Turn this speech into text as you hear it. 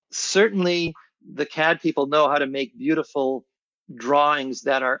Certainly the CAD people know how to make beautiful drawings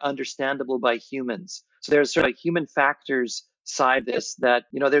that are understandable by humans. So there's sort of human factors side of this that,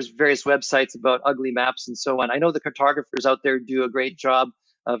 there's various websites about ugly maps and so on. I know the cartographers out there do a great job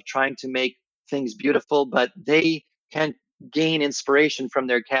of trying to make things beautiful, but they can gain inspiration from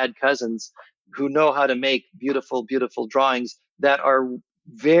their CAD cousins who know how to make beautiful, beautiful drawings that are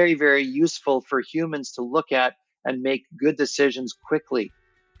very, very useful for humans to look at and make good decisions quickly.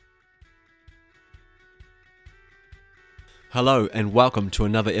 Hello and welcome to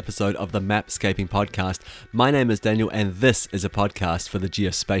another episode of the Mapscaping Podcast. My name is Daniel and this is a podcast for the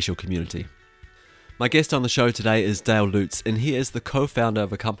geospatial community. My guest on the show today is Dale Lutz, and he is the co-founder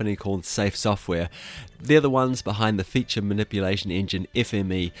of a company called Safe Software. They're the ones behind the feature manipulation engine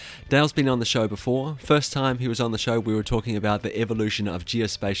FME. Dale's been on the show before. First time he was on the show, we were talking about the evolution of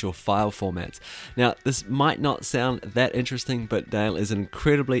geospatial file formats. Now, this might not sound that interesting, but Dale is an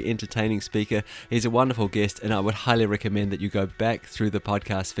incredibly entertaining speaker. He's a wonderful guest, and I would highly recommend that you go back through the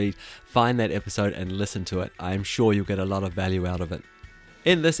podcast feed, find that episode, and listen to it. I'm sure you'll get a lot of value out of it.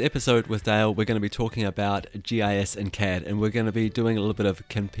 In this episode with Dale, we're going to be talking about GIS and CAD, and we're going to be doing a little bit of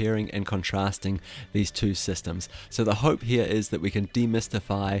comparing and contrasting these two systems. So the hope here is that we can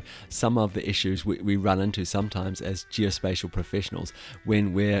demystify some of the issues we run into sometimes as geospatial professionals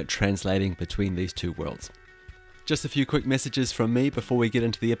when we're translating between these two worlds. Just a few quick messages from me before we get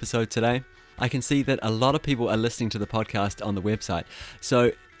into the episode today. I can see that a lot of people are listening to the podcast on the website.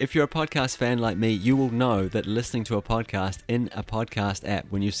 So if you're a podcast fan like me, you will know that listening to a podcast in a podcast app,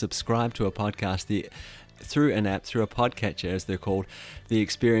 when you subscribe to a podcast through an app, through a podcatcher as they're called, the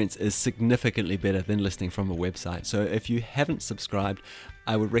experience is significantly better than listening from a website. So if you haven't subscribed,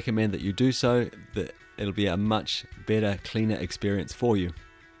 I would recommend that you do so. That it'll be a much better, cleaner experience for you.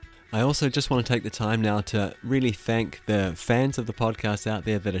 I also just want to take the time now to really thank the fans of the podcast out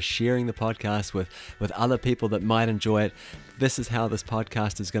there that are sharing the podcast with other people that might enjoy it. This is how this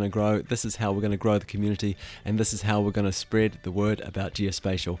podcast is going to grow. This is how we're going to grow the community. And this is how we're going to spread the word about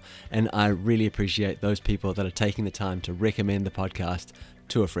geospatial. And I really appreciate those people that are taking the time to recommend the podcast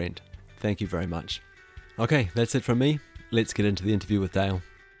to a friend. Thank you very much. Okay, that's it from me. Let's get into the interview with Dale.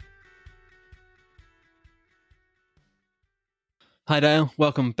 Hi Dale,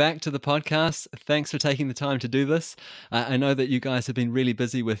 welcome back to the podcast. Thanks for taking the time to do this. I know that you guys have been really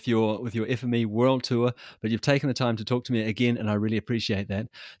busy with your FME World Tour, but you've taken the time to talk to me again, and I really appreciate that.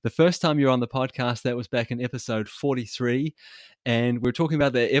 The first time you were on the podcast, that was back in episode 43, and we were talking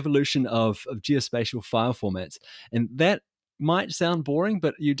about the evolution of geospatial file formats, and that might sound boring,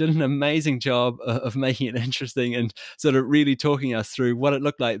 but you did an amazing job of making it interesting and sort of really talking us through what it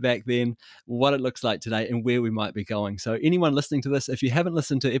looked like back then, what it looks like today, and where we might be going. So anyone listening to this, if you haven't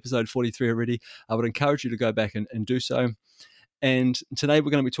listened to episode 43 already, I would encourage you to go back and do so. And today we're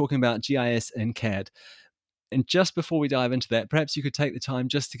going to be talking about GIS and CAD. And just before we dive into that, perhaps you could take the time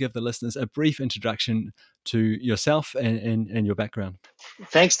just to give the listeners a brief introduction to yourself and your background.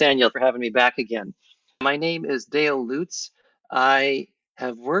 Thanks, Daniel, for having me back again. My name is Dale Lutz. I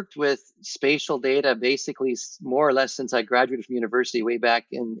have worked with spatial data basically more or less since I graduated from university way back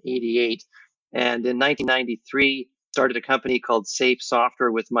in '88. And in 1993, started a company called Safe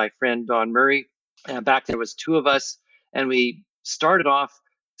Software with my friend Don Murray. Back then, there was two of us, and we started off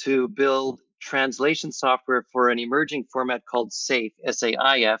to build translation software for an emerging format called SAIF,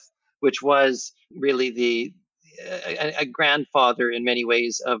 SAIF, which was really a grandfather in many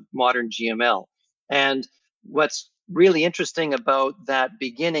ways of modern GML. And what's really interesting about that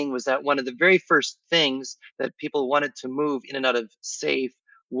beginning was that one of the very first things that people wanted to move in and out of SAIF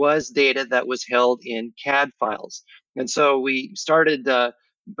was data that was held in CAD files. And so we started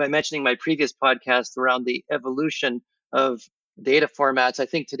by mentioning my previous podcast around the evolution of data formats. I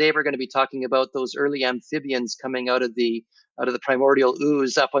think today we're going to be talking about those early amphibians coming out of the primordial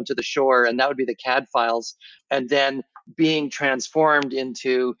ooze up onto the shore, and that would be the CAD files, and then being transformed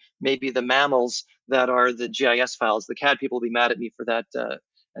into maybe the mammals that are the GIS files. The CAD people will be mad at me for that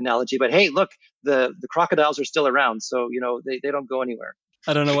analogy, but hey, look, the crocodiles are still around, so they don't go anywhere.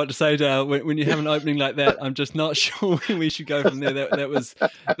 I don't know what to say, Dale. When you have an opening like that, I'm just not sure where we should go from there.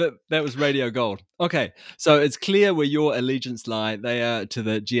 That was radio gold. Okay, so it's clear where your allegiance lie. They are to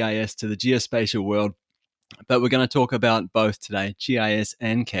the GIS, to the geospatial world. But we're going to talk about both today, GIS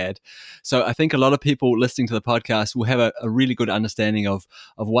and CAD. So I think a lot of people listening to the podcast will have a really good understanding of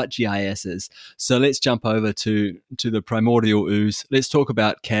what GIS is. So let's jump over to the primordial ooze. Let's talk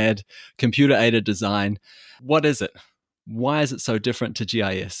about CAD, computer-aided design. What is it? Why is it so different to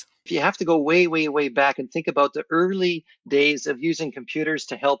GIS? You have to go way, way, way back and think about the early days of using computers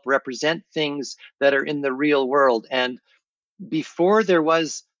to help represent things that are in the real world. And before there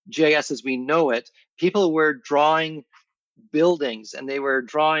was GIS as we know it, people were drawing buildings and they were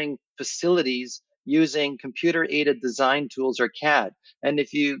drawing facilities using computer aided design tools or CAD. And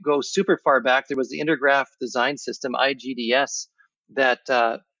if you go super far back, there was the Intergraph Design System, IGDS, that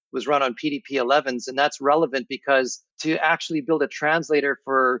was run on PDP 11s. And that's relevant because to actually build a translator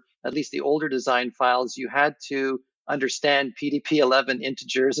for at least the older design files, you had to understand PDP 11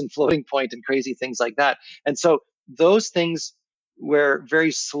 integers and floating point and crazy things like that. And so those things were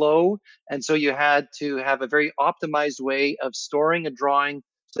very slow, and so you had to have a very optimized way of storing a drawing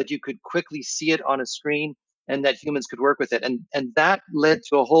so that you could quickly see it on a screen and that humans could work with it. And that led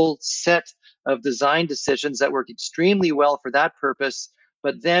to a whole set of design decisions that worked extremely well for that purpose.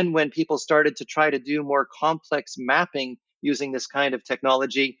 But then when people started to try to do more complex mapping using this kind of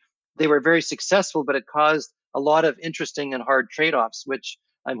technology, they were very successful, but it caused a lot of interesting and hard trade-offs, which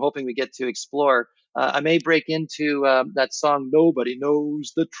I'm hoping we get to explore. I may break into that song "Nobody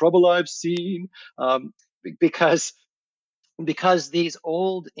Knows the Trouble I've Seen," um, because these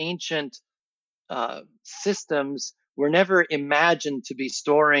old ancient systems were never imagined to be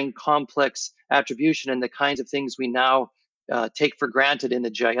storing complex attribution and the kinds of things we now take for granted in the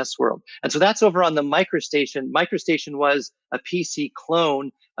GIS world. And so that's over on the MicroStation. MicroStation was a PC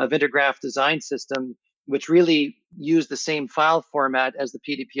clone of Intergraph Design System, which really used the same file format as the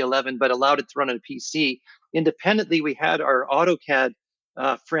PDP-11, but allowed it to run on a PC. Independently, we had our AutoCAD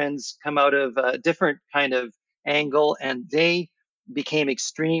friends come out of a different kind of angle, and they became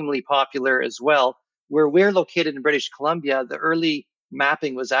extremely popular as well. Where we're located in British Columbia, the early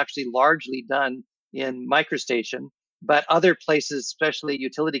mapping was actually largely done in MicroStation, but other places, especially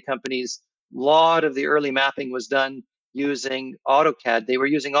utility companies, a lot of the early mapping was done using AutoCAD. They were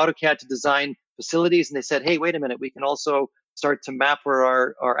using AutoCAD to design facilities, and they said, hey, wait a minute, we can also start to map where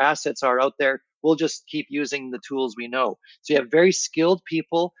our assets are out there. We'll just keep using the tools we know. So you have very skilled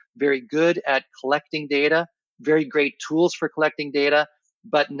people, very good at collecting data, very great tools for collecting data.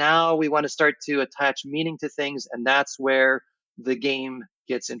 But now we want to start to attach meaning to things, and that's where the game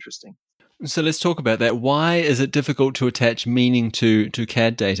gets interesting. So let's talk about that. Why is it difficult to attach meaning to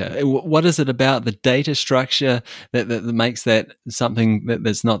CAD data? What is it about the data structure that makes that something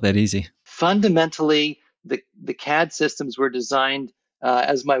that's not that easy? Fundamentally, the CAD systems were designed,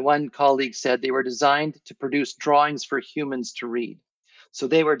 as my one colleague said, they were designed to produce drawings for humans to read. So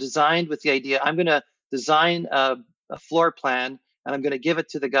they were designed with the idea, I'm going to design a floor plan and I'm going to give it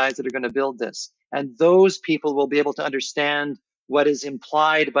to the guys that are going to build this. And those people will be able to understand what is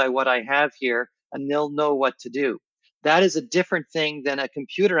implied by what I have here, and they'll know what to do. That is a different thing than a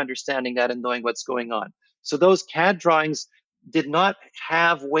computer understanding that and knowing what's going on. So those CAD drawings did not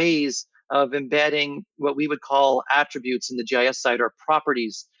have ways of embedding what we would call attributes in the GIS side or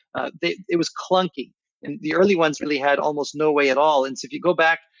properties. It was clunky. And the early ones really had almost no way at all. And so if you go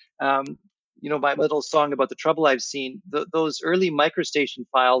back, my little song about the trouble I've seen, those early MicroStation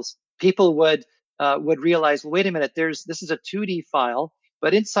files, people would realize, well, wait a minute, this is a 2D file,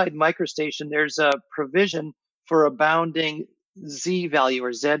 but inside MicroStation, there's a provision for a bounding Z value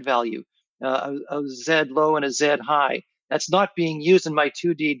or Z value, a Z low and a Z high. That's not being used in my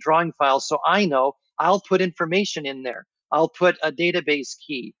 2D drawing file. So I know I'll put information in there. I'll put a database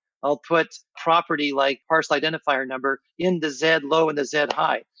key. I'll put property like parcel identifier number in the Z low and the Z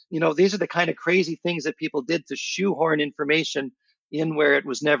high. These are the kind of crazy things that people did to shoehorn information in where it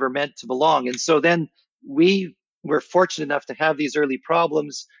was never meant to belong. And so then we were fortunate enough to have these early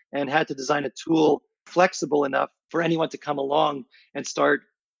problems and had to design a tool flexible enough for anyone to come along and start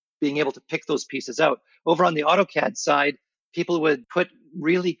being able to pick those pieces out. Over on the AutoCAD side, people would put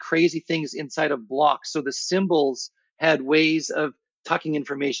really crazy things inside of blocks. So the symbols had ways of tucking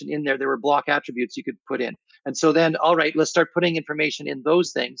information in there. There were block attributes you could put in. And so then, all right, let's start putting information in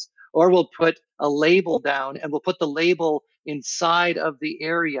those things. Or we'll put a label down and we'll put the label inside of the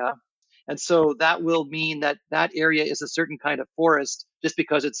area. And so that will mean that that area is a certain kind of forest just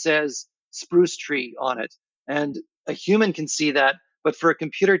because it says spruce tree on it. And a human can see that, but for a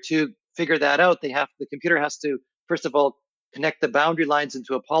computer to figure that out, the computer has to, first of all, connect the boundary lines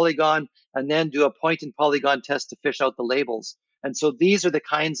into a polygon and then do a point and polygon test to fish out the labels. And so these are the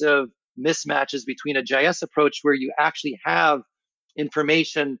kinds of mismatches between a GIS approach where you actually have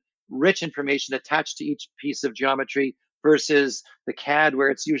information, rich information attached to each piece of geometry versus the CAD where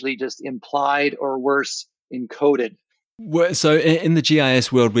it's usually just implied or worse, encoded. So in the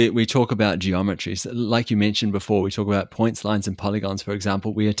GIS world, we talk about geometries. Like you mentioned before, we talk about points, lines, and polygons, for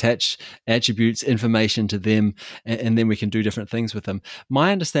example. We attach attributes, information to them, and then we can do different things with them.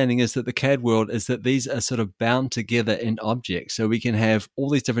 My understanding is that the CAD world is that these are sort of bound together in objects. So we can have all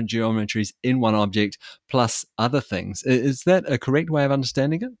these different geometries in one object plus other things. Is that a correct way of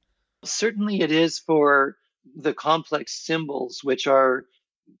understanding it? Certainly, it is for the complex symbols, which are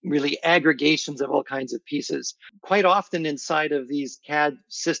really aggregations of all kinds of pieces. Quite often inside of these CAD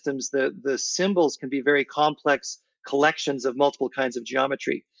systems, the symbols can be very complex collections of multiple kinds of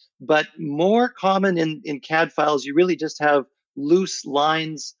geometry. But more common in CAD files, you really just have loose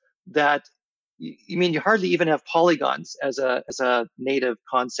lines that you mean you hardly even have polygons as a native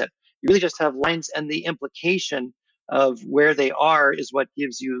concept. You really just have lines, and the implication of where they are is what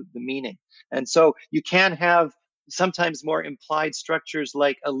gives you the meaning. And so you can have sometimes more implied structures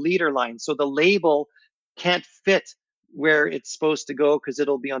like a leader line. So the label can't fit where it's supposed to go because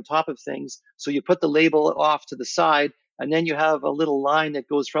it'll be on top of things. So you put the label off to the side, and then you have a little line that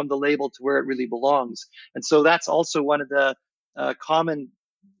goes from the label to where it really belongs. And so that's also one of the common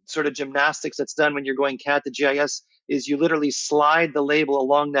sort of gymnastics that's done when you're going CAD to GIS is you literally slide the label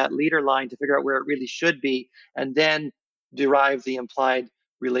along that leader line to figure out where it really should be, and then derive the implied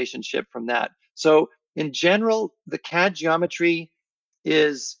relationship from that. So in general, the CAD geometry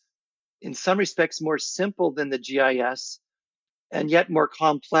is in some respects more simple than the GIS and yet more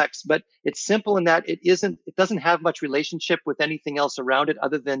complex. But it's simple in that it doesn't have much relationship with anything else around it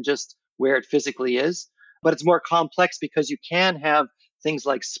other than just where it physically is. But it's more complex because you can have things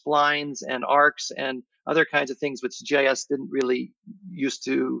like splines and arcs and other kinds of things which GIS didn't really used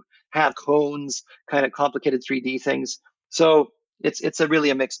to have, cones, kind of complicated 3D things. So it's a really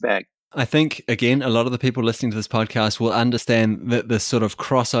a mixed bag. I think, again, a lot of the people listening to this podcast will understand that this sort of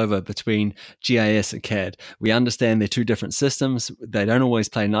crossover between GIS and CAD. We understand they're two different systems. They don't always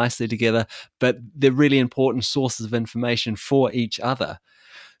play nicely together, but they're really important sources of information for each other.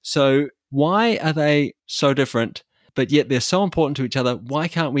 So why are they so different, but yet they're so important to each other? Why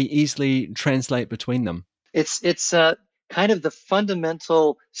can't we easily translate between them? It's kind of the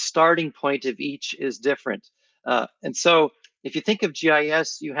fundamental starting point of each is different. And so if you think of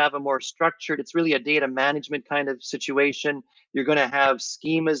GIS, you have a more structured, it's really a data management kind of situation. You're going to have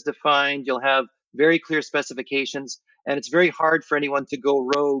schemas defined, you'll have very clear specifications, and it's very hard for anyone to go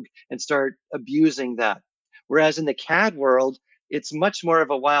rogue and start abusing that. Whereas in the CAD world, it's much more of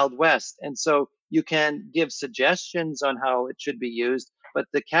a wild west. And so you can give suggestions on how it should be used, but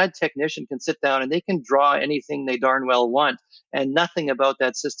the CAD technician can sit down and they can draw anything they darn well want, and nothing about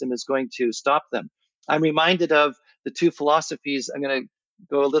that system is going to stop them. I'm reminded of the two philosophies. I'm going to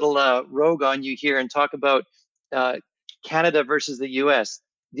go a little rogue on you here and talk about uh, Canada versus the US.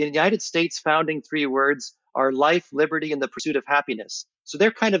 The United States founding three words are life, liberty, and the pursuit of happiness. So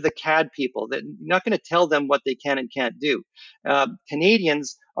they're kind of the CAD people that you're not going to tell them what they can and can't do.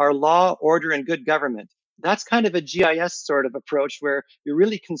 Canadians are law, order, and good government. That's kind of a GIS sort of approach where you're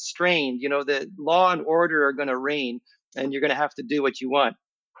really constrained. You know, the law and order are going to reign, and you're going to have to do what you want.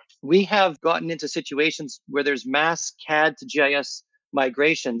 We have gotten into situations where there's mass CAD to GIS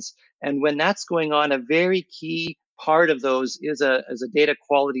migrations. And when that's going on, a very key part of those is a data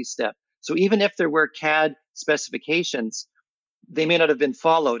quality step. So even if there were CAD specifications, they may not have been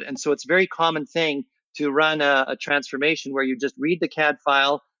followed. And so it's a very common thing to run a transformation where you just read the CAD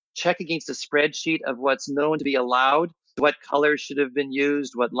file, check against a spreadsheet of what's known to be allowed, what colors should have been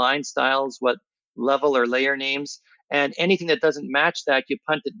used, what line styles, what level or layer names, and anything that doesn't match that, you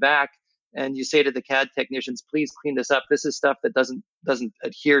punt it back and you say to the CAD technicians, please clean this up. This is stuff that doesn't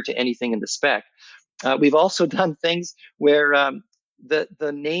adhere to anything in the spec. We've also done things where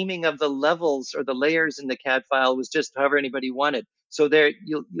the naming of the levels or the layers in the CAD file was just however anybody wanted. So there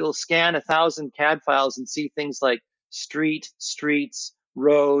you'll scan 1,000 CAD files and see things like street, streets,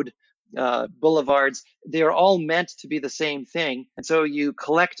 road, boulevards. They are all meant to be the same thing. And so you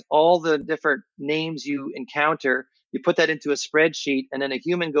collect all the different names you encounter, you put that into a spreadsheet, and then a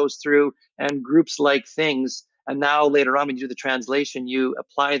human goes through and groups like things. And now later on, when you do the translation, you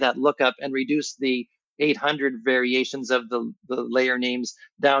apply that lookup and reduce the 800 variations of the layer names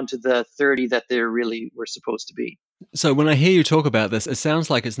down to the 30 that they really were supposed to be. So when I hear you talk about this, it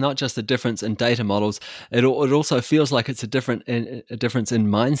sounds like it's not just a difference in data models. It also feels like it's a difference in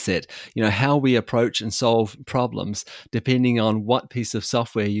mindset. You know, how we approach and solve problems depending on what piece of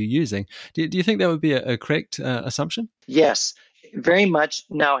software you're using. Do you think that would be a correct assumption? Yes, very much.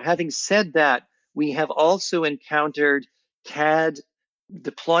 Now, having said that, we have also encountered CAD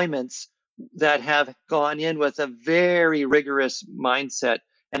deployments that have gone in with a very rigorous mindset.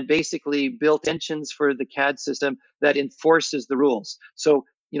 and basically built engines for the CAD system that enforces the rules. So,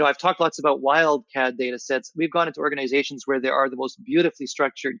 I've talked lots about wild CAD data sets. We've gone into organizations where there are the most beautifully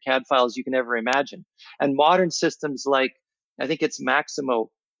structured CAD files you can ever imagine. And modern systems like, I think it's Maximo,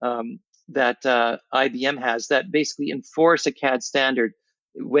 that IBM has, that basically enforce a CAD standard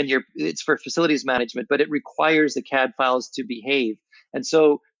it's for facilities management, but it requires the CAD files to behave. And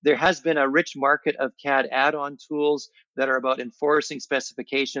so there has been a rich market of CAD add-on tools that are about enforcing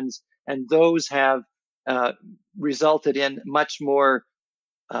specifications, and those have resulted in much more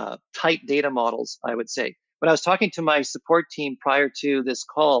tight data models, I would say. When I was talking to my support team prior to this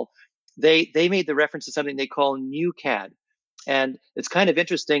call, they made the reference to something they call new CAD. And it's kind of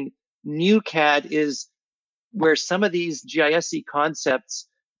interesting. New CAD is where some of these GIS concepts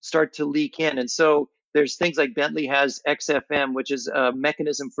start to leak in. And so there's things like Bentley has XFM, which is a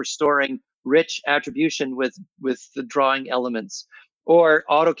mechanism for storing rich attribution with the drawing elements, or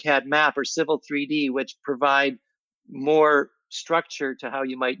AutoCAD Map or Civil 3D, which provide more structure to how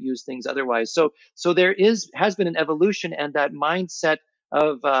you might use things otherwise. So there has been an evolution, and that mindset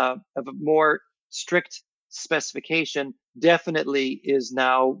of a more strict specification definitely is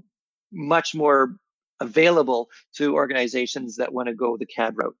now much more available to organizations that want to go the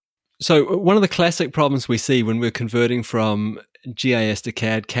CAD route. So one of the classic problems we see when we're converting from GIS to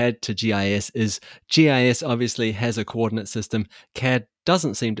CAD, CAD to GIS is GIS obviously has a coordinate system. CAD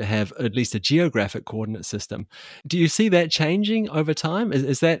doesn't seem to have at least a geographic coordinate system. Do you see that changing over time?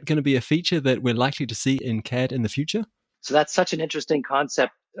 Is that going to be a feature that we're likely to see in CAD in the future? So that's such an interesting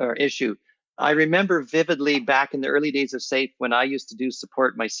concept or issue. I remember vividly back in the early days of SAFE when I used to do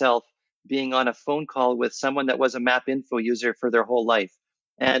support myself, being on a phone call with someone that was a MapInfo user for their whole life.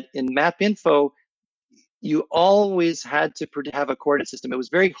 And in MapInfo, you always had to have a coordinate system. It was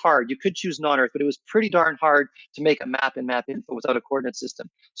very hard. You could choose non-Earth, but it was pretty darn hard to make a map in MapInfo without a coordinate system.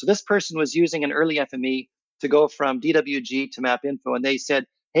 So this person was using an early FME to go from DWG to MapInfo, and they said,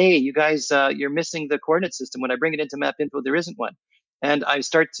 "Hey, you guys, you're missing the coordinate system. When I bring it into MapInfo, there isn't one." And I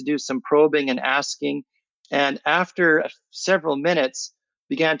start to do some probing and asking, and after several minutes,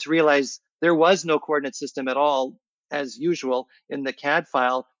 began to realize there was no coordinate system at all, as usual, in the CAD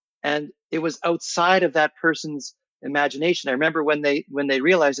file, and it was outside of that person's imagination. I remember when they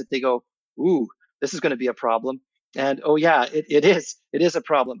realized it, they go, "Ooh, this is going to be a problem." And oh yeah, it is a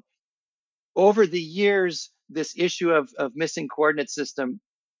problem. Over the years, this issue of missing coordinate system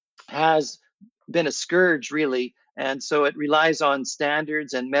has been a scourge, really. And so it relies on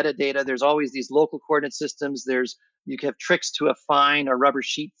standards and metadata. There's always these local coordinate systems. You can have tricks to affine or rubber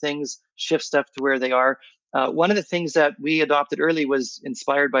sheet things, shift stuff to where they are. One of the things that we adopted early was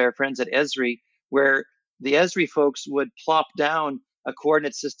inspired by our friends at Esri, where the Esri folks would plop down a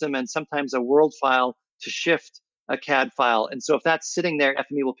coordinate system and sometimes a world file to shift a CAD file. And so if that's sitting there,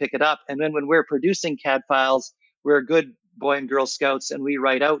 FME will pick it up. And then when we're producing CAD files, we're a good boy and girl scouts, and we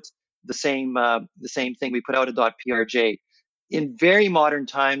write out the same thing. We put out a .prj. In very modern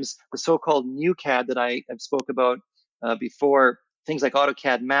times, the so-called new CAD that I have spoke about before, things like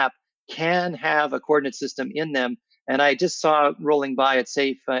AutoCAD Map, can have a coordinate system in them. And I just saw rolling by at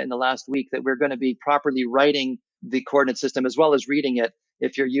SAFE in the last week that we're going to be properly writing the coordinate system as well as reading it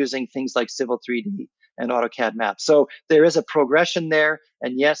if you're using things like Civil 3D and AutoCAD Map. So there is a progression there.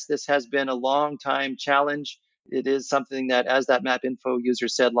 And yes, this has been a long time challenge. It is something that, as that MapInfo user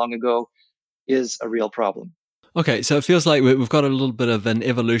said long ago, is a real problem. Okay, so it feels like we've got a little bit of an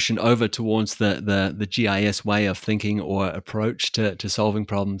evolution over towards the GIS way of thinking or approach to solving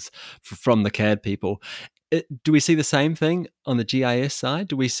problems from the CAD people. Do we see the same thing on the GIS side?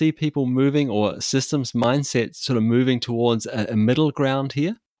 Do we see people moving or systems mindset sort of moving towards a middle ground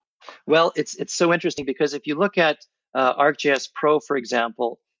here? Well, it's so interesting because if you look at ArcGIS Pro, for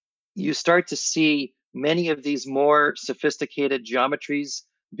example, you start to see many of these more sophisticated geometries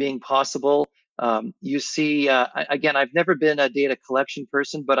being possible. You see, again, I've never been a data collection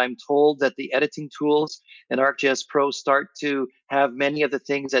person, but I'm told that the editing tools in ArcGIS Pro start to have many of the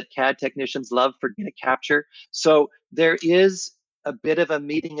things that CAD technicians love for data capture. So there is a bit of a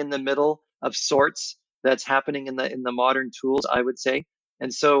meeting in the middle of sorts that's happening in the modern tools, I would say.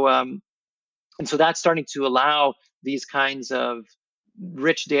 And so and so that's starting to allow these kinds of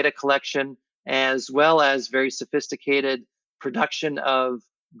rich data collection as well as very sophisticated production of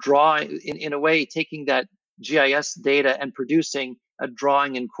drawing, in a way, taking that GIS data and producing a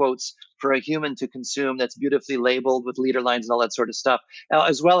drawing in quotes for a human to consume that's beautifully labeled with leader lines and all that sort of stuff. Now,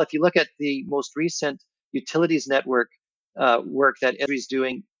 as well, if you look at the most recent utilities network work that Esri's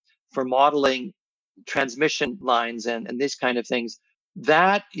doing for modeling transmission lines and these kind of things,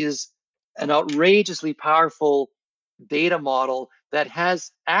 that is an outrageously powerful data model that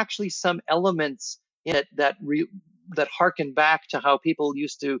has actually some elements in it that harken back to how people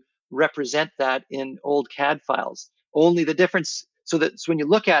used to represent that in old CAD files. Only the difference, so when you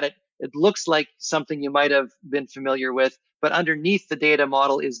look at it, it looks like something you might have been familiar with, but underneath the data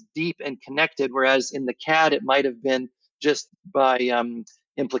model is deep and connected, whereas in the CAD it might have been just by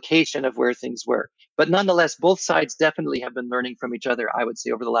implication of where things were. But nonetheless, both sides definitely have been learning from each other, I would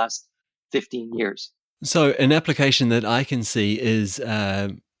say, over the last 15 years. So, an application that I can see is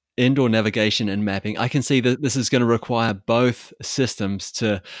indoor navigation and mapping. I can see that this is going to require both systems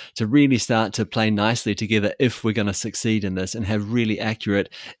to really start to play nicely together if we're going to succeed in this and have really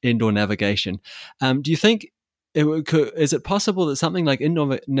accurate indoor navigation. Do you think is it possible that something like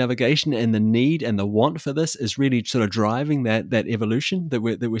indoor navigation and the need and the want for this is really sort of driving that evolution that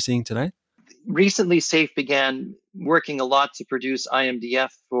we're seeing today? Recently, SAFE began working a lot to produce IMDF,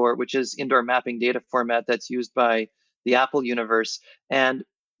 which is indoor mapping data format that's used by the Apple universe. And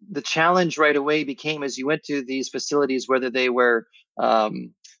the challenge right away became, as you went to these facilities, whether they were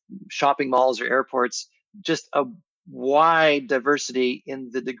um, shopping malls or airports, just a wide diversity in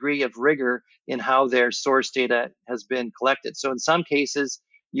the degree of rigor in how their source data has been collected. So in some cases,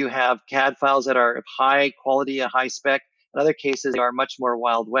 you have CAD files that are of high quality, a high spec. In other cases, they are much more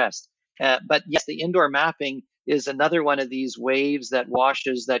Wild West. But yes, the indoor mapping is another one of these waves that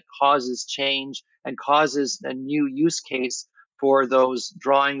washes, that causes change and causes a new use case for those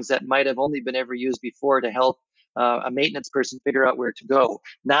drawings that might have only been ever used before to help a maintenance person figure out where to go.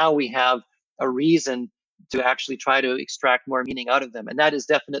 Now we have a reason to actually try to extract more meaning out of them, and that is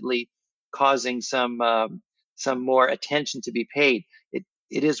definitely causing some more attention to be paid.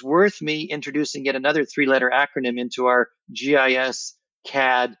 It is worth me introducing yet another three-letter acronym into our GIS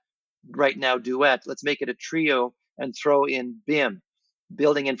CAD right now duet. Let's make it a trio and throw in BIM,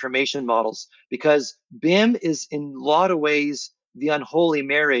 building information models, because BIM is in a lot of ways the unholy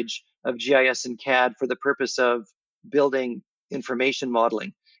marriage of GIS and CAD for the purpose of building information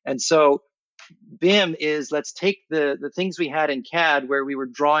modeling. And so BIM is, let's take the things we had in CAD where we were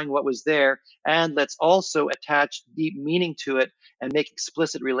drawing what was there, and let's also attach deep meaning to it and make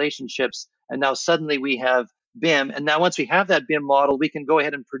explicit relationships. And now suddenly we have BIM. And now once we have that BIM model, we can go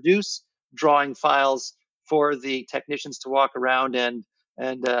ahead and produce drawing files for the technicians to walk around and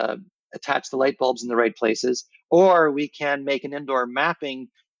attach the light bulbs in the right places. Or we can make an indoor mapping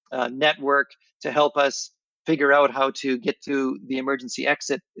network to help us figure out how to get to the emergency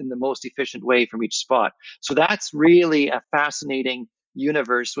exit in the most efficient way from each spot. So that's really a fascinating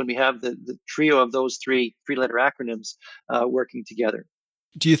universe when we have the trio of those three-letter acronyms working together.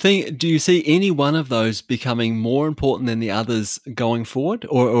 Do you see any one of those becoming more important than the others going forward,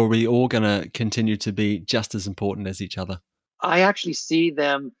 or are we all going to continue to be just as important as each other? I actually see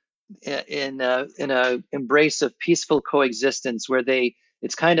them in a embrace of peaceful coexistence where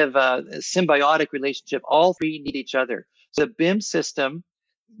it's kind of a symbiotic relationship. All three need each other. So the BIM system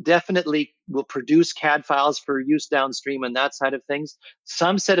definitely will produce CAD files for use downstream on that side of things.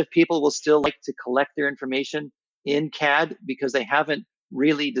 Some set of people will still like to collect their information in CAD because they haven't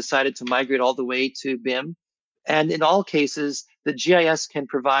really decided to migrate all the way to BIM. And in all cases, the GIS can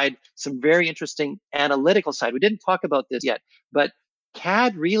provide some very interesting analytical side. We didn't talk about this yet, but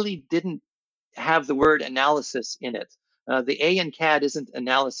CAD really didn't have the word analysis in it. The A in CAD isn't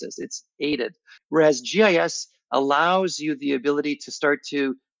analysis, it's aided. Whereas GIS allows you the ability to start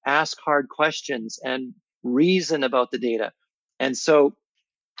to ask hard questions and reason about the data. And so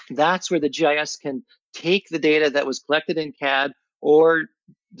that's where the GIS can take the data that was collected in CAD or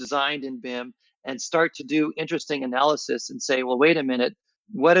designed in BIM and start to do interesting analysis and say, well, wait a minute,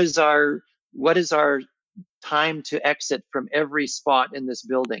 what is our time to exit from every spot in this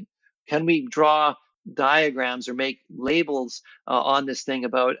building? Can we draw diagrams or make labels on this thing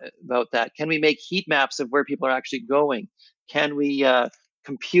about that? Can we make heat maps of where people are actually going? Can we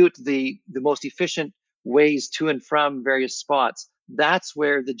compute the most efficient ways to and from various spots? That's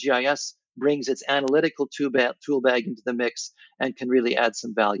where the GIS brings its analytical tool bag into the mix and can really add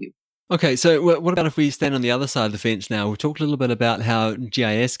some value. Okay, so what about if we stand on the other side of the fence now? We talked a little bit about how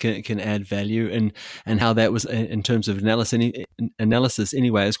GIS can add value and how that was in terms of analysis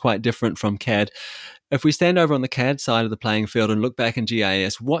anyway is quite different from CAD. If we stand over on the CAD side of the playing field and look back in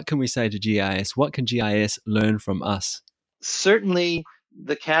GIS, what can we say to GIS? What can GIS learn from us? Certainly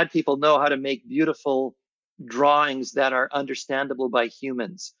the CAD people know how to make beautiful drawings that are understandable by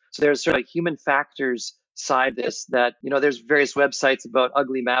humans. So there's sort of human factors side this that, there's various websites about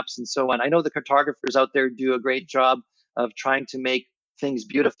ugly maps and so on. I know the cartographers out there do a great job of trying to make things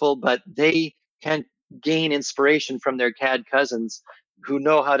beautiful, but they can gain inspiration from their CAD cousins who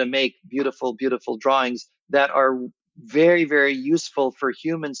know how to make beautiful, beautiful drawings that are very, very useful for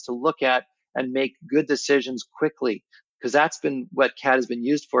humans to look at and make good decisions quickly, because that's been what CAD has been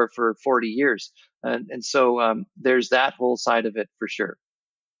used for 40 years. And so there's that whole side of it for sure.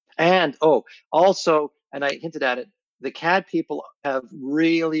 And also, and I hinted at it, the CAD people have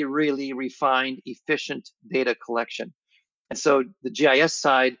really, really refined efficient data collection. And so the GIS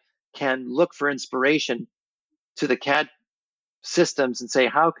side can look for inspiration to the CAD systems and say,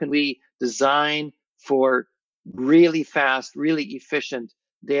 how can we design for really fast, really efficient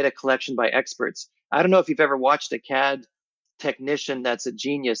data collection by experts? I don't know if you've ever watched a CAD technician that's a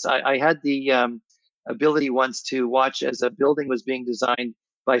genius. I had the ability once to watch as a building was being designed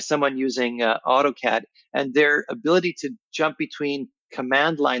by someone using AutoCAD, and their ability to jump between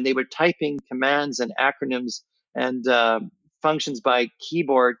command line, they were typing commands and acronyms and functions by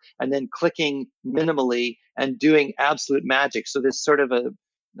keyboard and then clicking minimally and doing absolute magic. So there's sort of a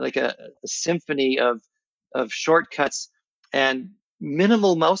symphony of shortcuts and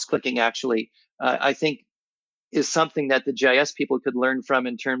minimal mouse clicking actually. I think is something that the GIS people could learn from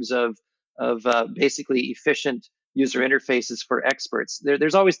in terms of basically efficient user interfaces for experts.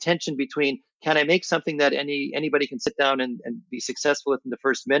 There's always tension between, can I make something that anybody can sit down and be successful within the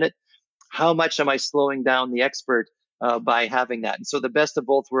first minute? How much am I slowing down the expert by having that? And so the best of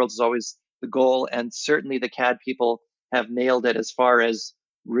both worlds is always the goal. And certainly the CAD people have nailed it as far as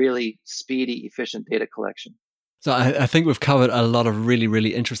really speedy, efficient data collection. So I think we've covered a lot of really,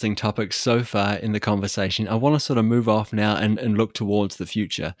 really interesting topics so far in the conversation. I want to sort of move off now and look towards the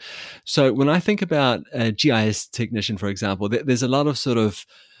future. So when I think about a GIS technician, for example, there's a lot of sort of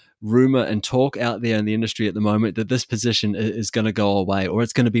rumor and talk out there in the industry at the moment that this position is going to go away or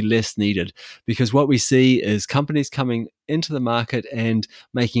it's going to be less needed, because what we see is companies coming into the market and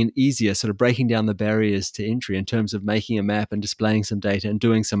making it easier, sort of breaking down the barriers to entry in terms of making a map and displaying some data and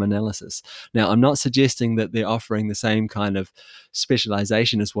doing some analysis. Now, I'm not suggesting that they're offering the same kind of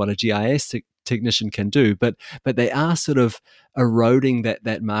specialization as what a GIS technician can do, but they are sort of eroding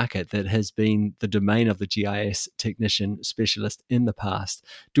that market that has been the domain of the GIS technician specialist in the past.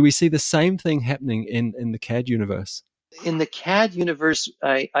 Do we see the same thing happening in the CAD universe? In the CAD universe,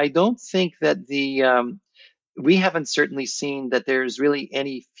 I don't think that we haven't certainly seen that there's really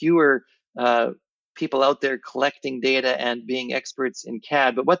any fewer people out there collecting data and being experts in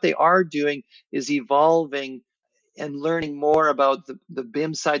CAD. But what they are doing is evolving and learning more about the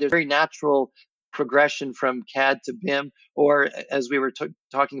BIM side. There's a very natural progression from CAD to BIM, or as we were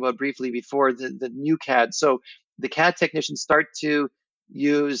talking about briefly before, the new CAD. So the CAD technicians start to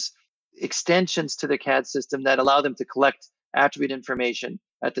use extensions to the CAD system that allow them to collect attribute information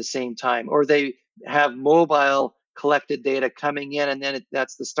at the same time, or they have mobile collected data coming in, and then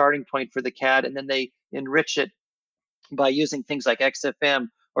that's the starting point for the CAD, and then they enrich it by using things like XFM,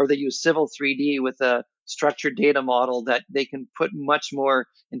 or they use Civil 3D with a structured data model that they can put much more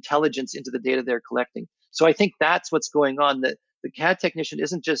intelligence into the data they're collecting. So I think that's what's going on. That the CAD technician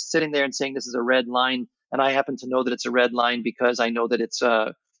isn't just sitting there and saying this is a red line, and I happen to know that it's a red line because I know that it's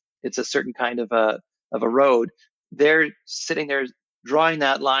a certain kind of a road. They're sitting there drawing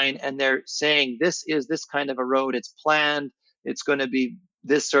that line, and they're saying this is this kind of a road. It's planned. It's going to be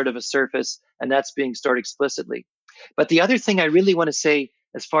this sort of a surface, and that's being stored explicitly. But the other thing I really want to say,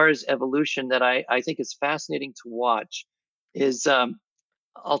 as far as evolution, that I think is fascinating to watch is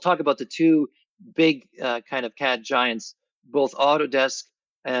I'll talk about the two big kind of CAD giants, both Autodesk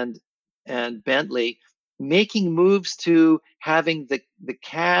and Bentley, making moves to having the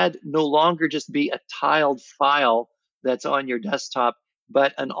CAD no longer just be a tiled file that's on your desktop,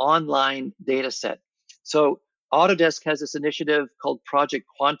 but an online data set. So Autodesk has this initiative called Project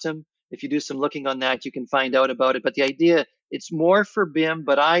Quantum. If you do some looking on that, you can find out about it. But the idea, it's more for BIM,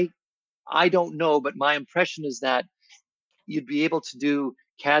 but I don't know, but my impression is that you'd be able to do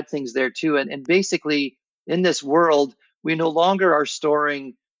CAD things there too. And basically, in this world, we no longer are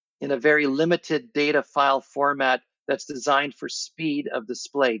storing in a very limited data file format that's designed for speed of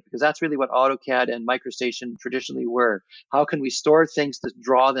display, because that's really what AutoCAD and MicroStation traditionally were. How can we store things to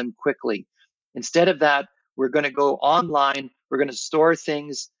draw them quickly? Instead of that, we're going to go online. We're going to store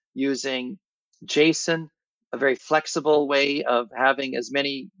things using JSON, a very flexible way of having as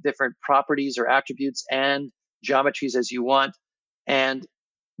many different properties or attributes and geometries as you want. And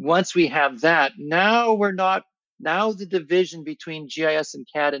once we have that, now we're not, now the division between GIS and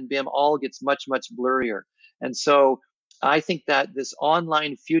CAD and BIM all gets much, much blurrier. And so I think that this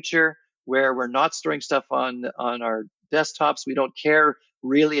online future where we're not storing stuff on our desktops, we don't care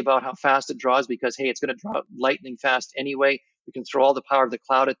really about how fast it draws because, hey, it's going to draw lightning fast anyway. We can throw all the power of the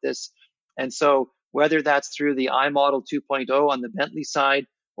cloud at this. And so whether that's through the iModel 2.0 on the Bentley side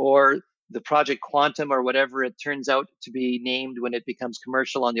or the Project Quantum or whatever it turns out to be named when it becomes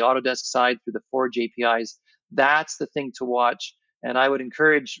commercial on the Autodesk side through the Forge APIs. That's the thing to watch. And I would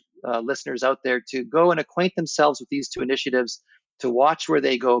encourage listeners out there to go and acquaint themselves with these two initiatives, to watch where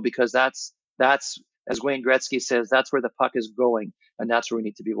they go, because that's as Wayne Gretzky says, that's where the puck is going, and that's where we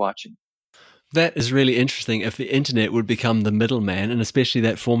need to be watching. That is really interesting. If the internet would become the middleman, and especially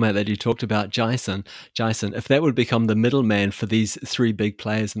that format that you talked about, JSON, if that would become the middleman for these three big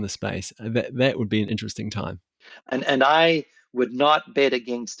players in the space, that would be an interesting time. And I would not bet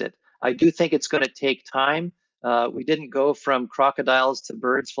against it. I do think it's going to take time. We didn't go from crocodiles to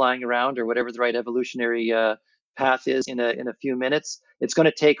birds flying around, or whatever the right evolutionary path is, in a few minutes. It's going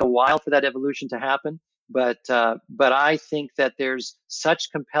to take a while for that evolution to happen. But I think that there's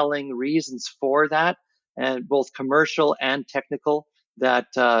such compelling reasons for that, and both commercial and technical, that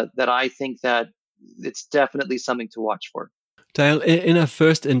I think that it's definitely something to watch for. Dale, in our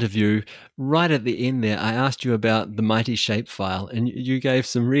first interview, right at the end there, I asked you about the mighty shapefile, and you gave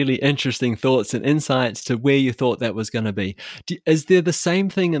some really interesting thoughts and insights to where you thought that was going to be. Is there the same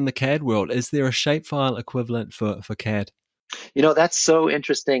thing in the CAD world? Is there a shapefile equivalent for CAD? That's so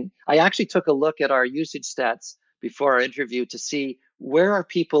interesting. I actually took a look at our usage stats before our interview to see where are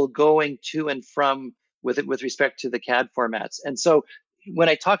people going to and from with respect to the CAD formats. And so when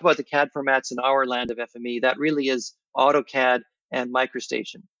I talk about the CAD formats in our land of FME, that really is AutoCAD and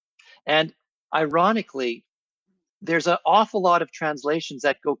MicroStation. And ironically, there's an awful lot of translations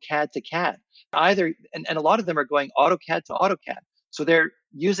that go CAD to CAD. And a lot of them are going AutoCAD to AutoCAD. So they're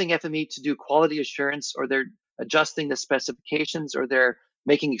using FME to do quality assurance, or they're adjusting the specifications, or they're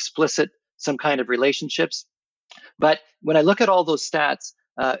making explicit some kind of relationships. But when I look at all those stats,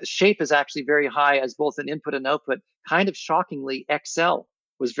 shape is actually very high as both an input and output. Kind of shockingly, Excel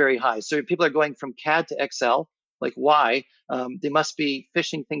was very high. So people are going from CAD to Excel. Like, why? They must be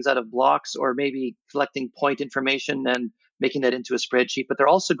fishing things out of blocks, or maybe collecting point information and making that into a spreadsheet. But they're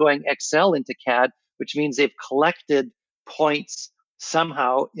also going Excel into CAD, which means they've collected points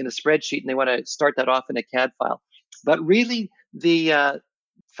somehow in a spreadsheet, and they want to start that off in a CAD file. But really, the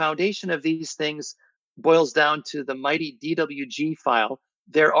foundation of these things boils down to the mighty DWG file.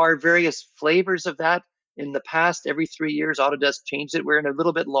 There are various flavors of that. In the past, every 3 years, Autodesk changed it. We're in a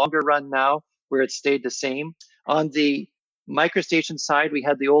little bit longer run now where it stayed the same. On the MicroStation side, we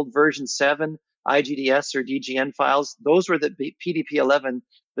had the old version 7 IGDS or DGN files. Those were the PDP-11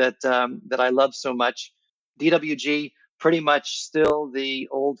 that I love so much. DWG, pretty much still the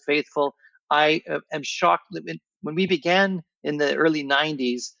old faithful. I am shocked when we began in the early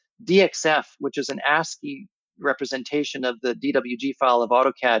 90s, DXF, which is an ASCII representation of the DWG file of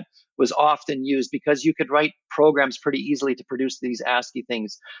AutoCAD, was often used because you could write programs pretty easily to produce these ASCII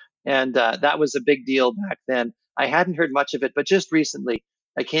things. And that was a big deal back then. I hadn't heard much of it, but just recently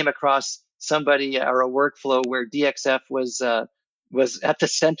I came across somebody or a workflow where DXF was at the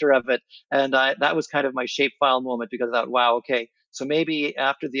center of it. And that was kind of my shapefile moment, because I thought, wow, okay, so maybe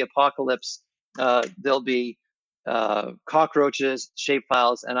after the apocalypse, there'll be cockroaches,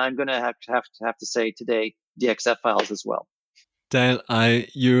 shapefiles, and I'm going to have to say today, DXF files as well. Dale,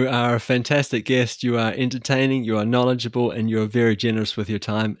 you are a fantastic guest. You are entertaining, you are knowledgeable, and you are very generous with your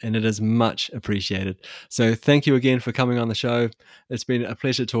time, and it is much appreciated. So thank you again for coming on the show. It's been a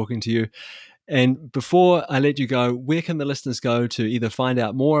pleasure talking to you. And before I let you go, where can the listeners go to either find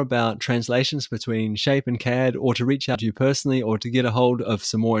out more about translations between Shape and CAD, or to reach out to you personally, or to get a hold of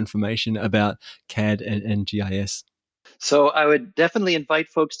some more information about CAD and GIS? So I would definitely invite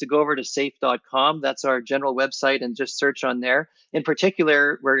folks to go over to safe.com. That's our general website, and just search on there. In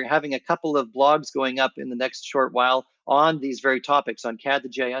particular, we're having a couple of blogs going up in the next short while on these very topics, on CAD to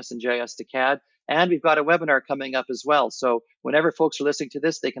GIS and GIS to CAD. And we've got a webinar coming up as well. So whenever folks are listening to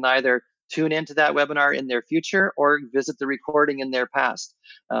this, they can either tune into that webinar in their future or visit the recording in their past.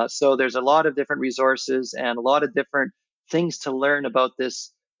 So there's a lot of different resources and a lot of different things to learn about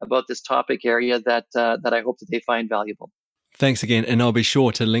this topic area that I hope that they find valuable. Thanks again. And I'll be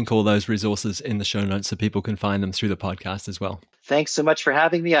sure to link all those resources in the show notes so people can find them through the podcast as well. Thanks so much for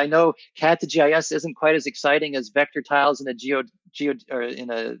having me. I know CAD to GIS isn't quite as exciting as vector tiles in a or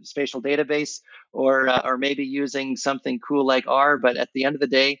in a spatial database, or maybe using something cool like R, but at the end of the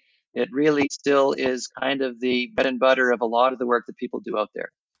day, it really still is kind of the bread and butter of a lot of the work that people do out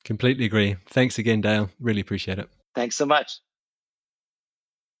there. Completely agree. Thanks again, Dale. Really appreciate it. Thanks so much.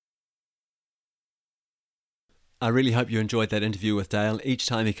 I really hope you enjoyed that interview with Dale. Each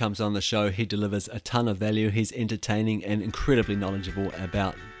time he comes on the show, he delivers a ton of value. He's entertaining and incredibly knowledgeable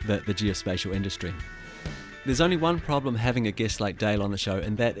about the geospatial industry. There's only one problem having a guest like Dale on the show,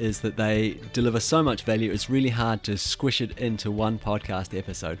 and that is that they deliver so much value, it's really hard to squish it into one podcast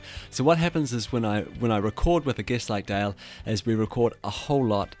episode. So what happens is when I record with a guest like Dale, is we record a whole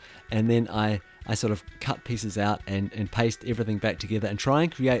lot, and then I sort of cut pieces out and paste everything back together and try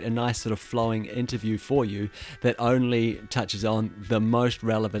and create a nice sort of flowing interview for you that only touches on the most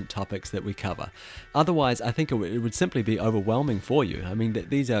relevant topics that we cover. Otherwise, I think it would simply be overwhelming for you. I mean,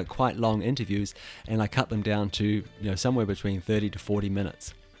 these are quite long interviews, and I cut them down to somewhere between 30 to 40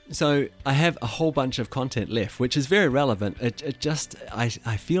 minutes. So I have a whole bunch of content left, which is very relevant. I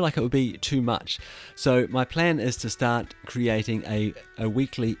feel like it would be too much. So my plan is to start creating a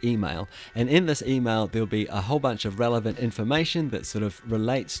weekly email. And in this email, there'll be a whole bunch of relevant information that sort of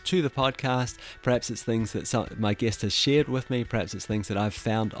relates to the podcast. Perhaps it's things that my guest has shared with me. Perhaps it's things that I've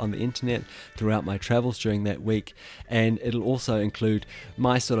found on the internet throughout my travels during that week. And it'll also include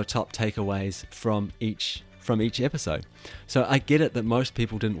my sort of top takeaways from each episode. So I get it that most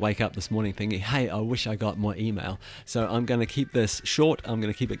people didn't wake up this morning thinking, hey, I wish I got more email. So I'm going to keep this short, I'm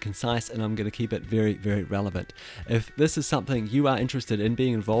going to keep it concise, and I'm going to keep it very, very relevant. If this is something you are interested in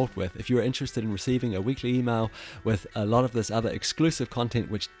being involved with, if you're interested in receiving a weekly email with a lot of this other exclusive content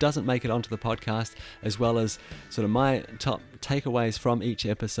which doesn't make it onto the podcast, as well as sort of my top takeaways from each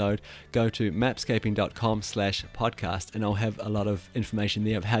episode, go to mapscaping.com/podcast, and I'll have a lot of information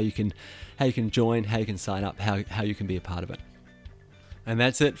there of how you can join, how you can sign up, how you can be a part of it. And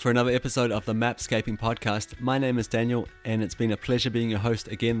that's it for another episode of the Mapscaping podcast. My name is Daniel, and it's been a pleasure being your host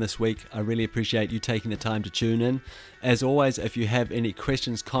again this week. I really appreciate you taking the time to tune in. As always, if you have any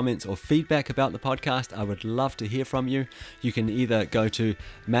questions, comments, or feedback about the podcast, I would love to hear from you. You can either go to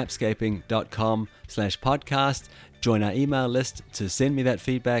mapscaping.com/podcast, join our email list to send me that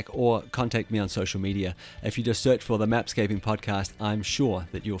feedback, or contact me on social media. If you just search for the Mapscaping podcast, I'm sure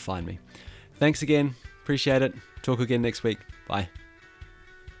that you'll find me. Thanks again. Appreciate it. Talk again next week. Bye.